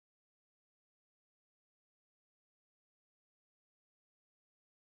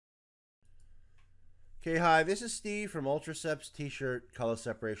Okay, hi, this is Steve from QuikSeps t-shirt color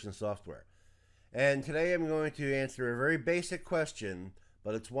separation software. And today I'm going to answer a very basic question,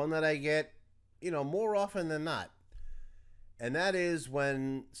 but it's one that I get, more often than not. And that is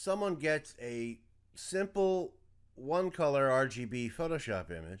when someone gets a simple one color RGB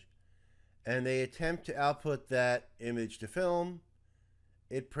Photoshop image and they attempt to output that image to film,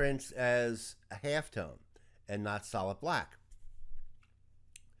 it prints as a halftone and not solid black.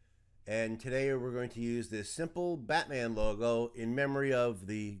 And today we're going to use this simple Batman logo in memory of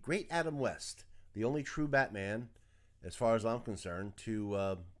the great Adam West, the only true Batman, as far as I'm concerned,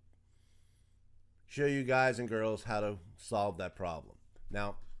 to show you guys and girls how to solve that problem.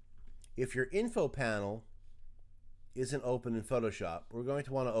 Now, if your info panel isn't open in Photoshop, we're going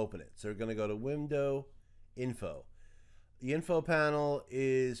to want to open it. So we're going to go to Window, Info. The info panel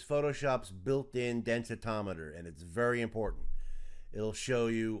is Photoshop's built-in densitometer, and it's very important. It'll show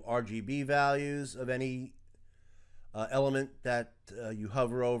you RGB values of any element that you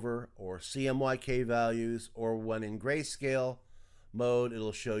hover over, or CMYK values, or when in grayscale mode,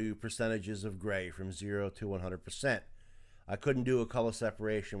 it'll show you percentages of gray from 0 to 100%. I couldn't do a color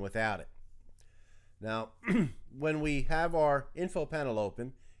separation without it. Now, when we have our info panel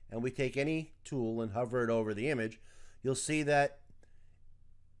open and we take any tool and hover it over the image, you'll see that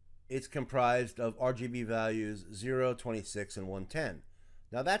it's comprised of RGB values 0, 26, and 110.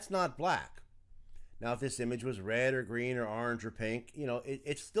 Now that's not black. Now if this image was red or green or orange or pink,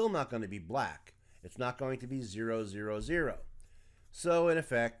 it's still not going to be black. It's not going to be 0, 0, 0. So in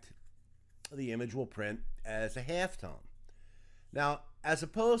effect, the image will print as a halftone. Now, as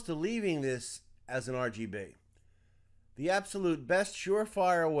opposed to leaving this as an RGB, the absolute best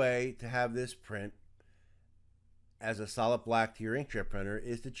surefire way to have this print as a solid black to your inkjet printer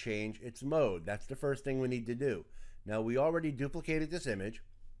is to change its mode. That's the first thing we need to do. Now, we already duplicated this image,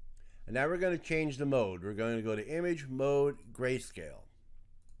 and now we're going to change the mode. We're going to go to Image, Mode, Grayscale.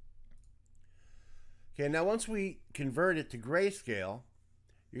 Okay, now once we convert it to grayscale,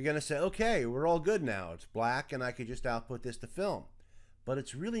 you're going to say, okay, we're all good now. It's black, and I could just output this to film. But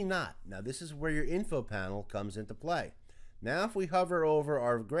it's really not. Now, this is where your info panel comes into play. Now, if we hover over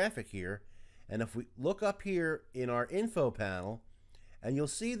our graphic here, and if we look up here in our info panel, and you'll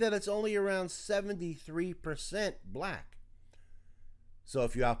see that it's only around 73% black. So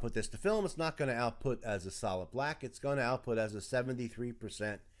if you output this to film, it's not going to output as a solid black. It's going to output as a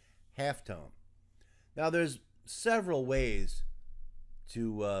 73% halftone. Now there's several ways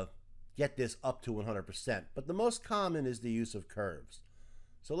to get this up to 100%, but the most common is the use of curves.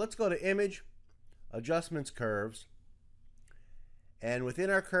 So let's go to Image, Adjustments, Curves. And within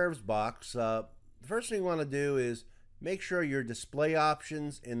our curves box, the first thing you want to do is make sure your display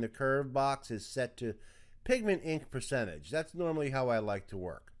options in the curve box is set to pigment ink percentage. That's normally how I like to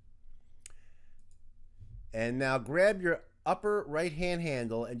work. And now grab your upper right hand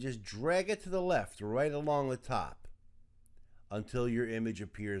handle and just drag it to the left, right along the top, until your image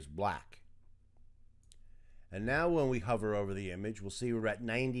appears black. And now when we hover over the image, we'll see we're at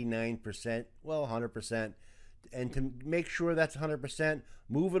 99%, well, 100%. And to make sure that's 100%,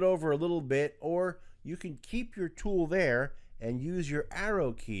 move it over a little bit, or you can keep your tool there and use your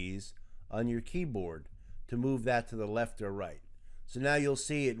arrow keys on your keyboard to move that to the left or right. So now you'll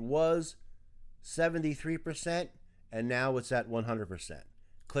see it was 73%, and now it's at 100%.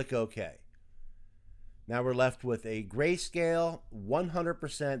 Click OK. Now we're left with a grayscale,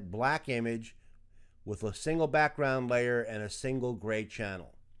 100% black image with a single background layer and a single gray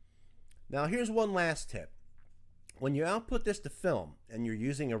channel. Now here's one last tip. When you output this to film and you're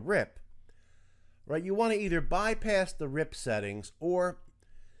using a RIP, right, you want to either bypass the RIP settings or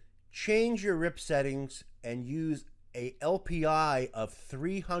change your RIP settings and use a LPI of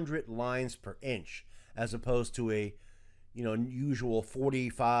 300 lines per inch as opposed to a usual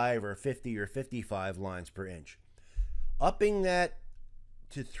 45 or 50 or 55 lines per inch. Upping that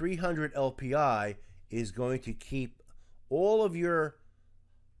to 300 LPI is going to keep all of your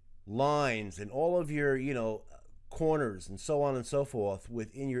lines and all of your corners and so on and so forth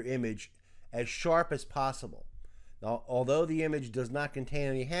within your image as sharp as possible. Now, although the image does not contain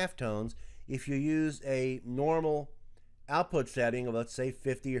any halftones, if you use a normal output setting of, let's say,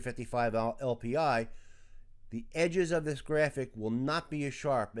 50 or 55 LPI, the edges of this graphic will not be as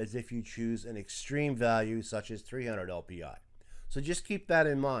sharp as if you choose an extreme value such as 300 LPI. So just keep that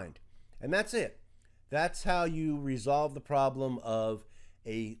in mind. And that's it. That's how you resolve the problem of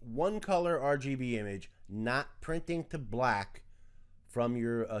a one color RGB image not printing to black from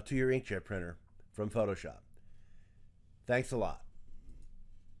your to your inkjet printer from Photoshop. Thanks a lot.